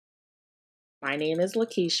My name is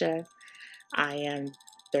Lakeisha. I am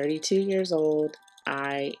 32 years old.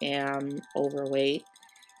 I am overweight.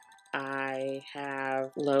 I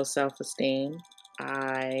have low self-esteem.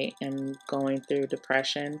 I am going through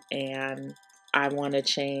depression and I want to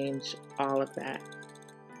change all of that.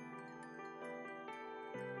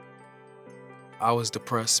 I was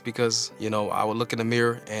depressed because, I would look in the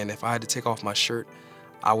mirror and if I had to take off my shirt,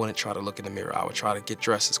 I wouldn't try to look in the mirror. I would try to get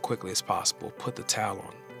dressed as quickly as possible, put the towel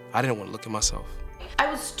on. I didn't want to look at myself.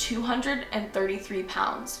 I was 233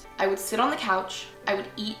 pounds. I would sit on the couch, I would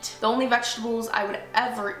eat. The only vegetables I would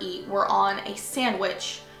ever eat were on a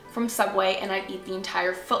sandwich from Subway, and I'd eat the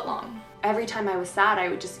entire footlong. Every time I was sad, I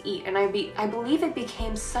would just eat, and I believe it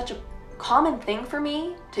became such a common thing for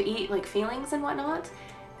me to eat like feelings and whatnot,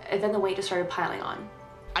 and then the weight just started piling on.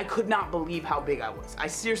 I could not believe how big I was. I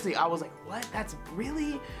was like, what? That's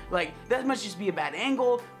really? Like, that must just be a bad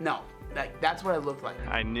angle. No, that's what I looked like.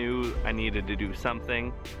 I knew I needed to do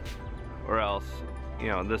something or else,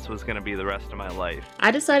 this was gonna be the rest of my life.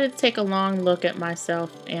 I decided to take a long look at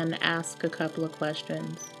myself and ask a couple of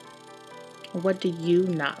questions. What do you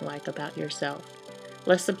not like about yourself?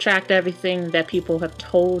 Let's subtract everything that people have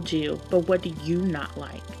told you, but what do you not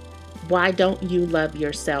like? Why don't you love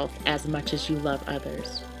yourself as much as you love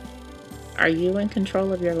others? Are you in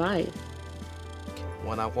control of your life?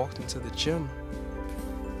 When I walked into the gym,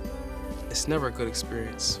 it's never a good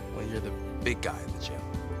experience when you're the big guy in the gym.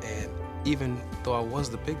 And even though I was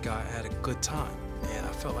the big guy, I had a good time. And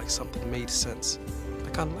I felt like something made sense. I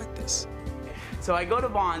kind of like this. So I go to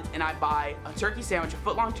Vons and I buy a turkey sandwich, a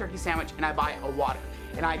foot-long turkey sandwich, and I buy a water.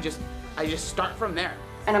 And I just start from there.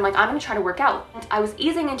 And I'm like, I'm gonna try to work out. I was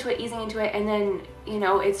easing into it, and then,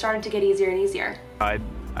 it started to get easier and easier. I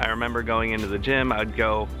remember going into the gym. I'd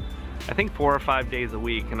go, I think 4 or 5 days a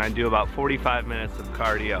week, and I'd do about 45 minutes of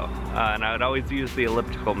cardio. And I would always use the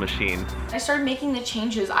elliptical machine. I started making the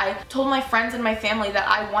changes. I told my friends and my family that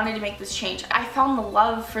I wanted to make this change. I found the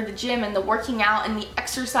love for the gym and the working out and the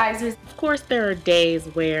exercises. Of course, there are days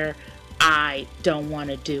where I don't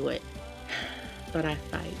want to do it, but I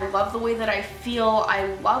fight. I love the way that I feel. I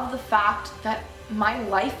love the fact that my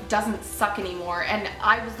life doesn't suck anymore, and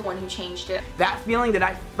I was the one who changed it. That feeling that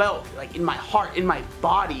I felt, like in my heart, in my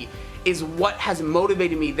body, is what has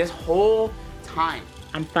motivated me this whole time.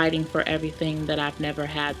 I'm fighting for everything that I've never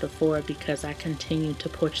had before because I continue to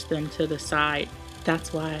push them to the side.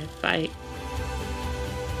 That's why I fight.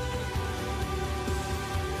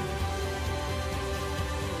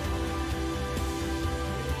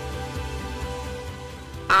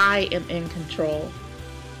 I am in control.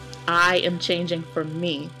 I am changing for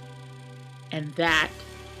me, and that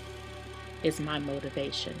is my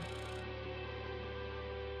motivation.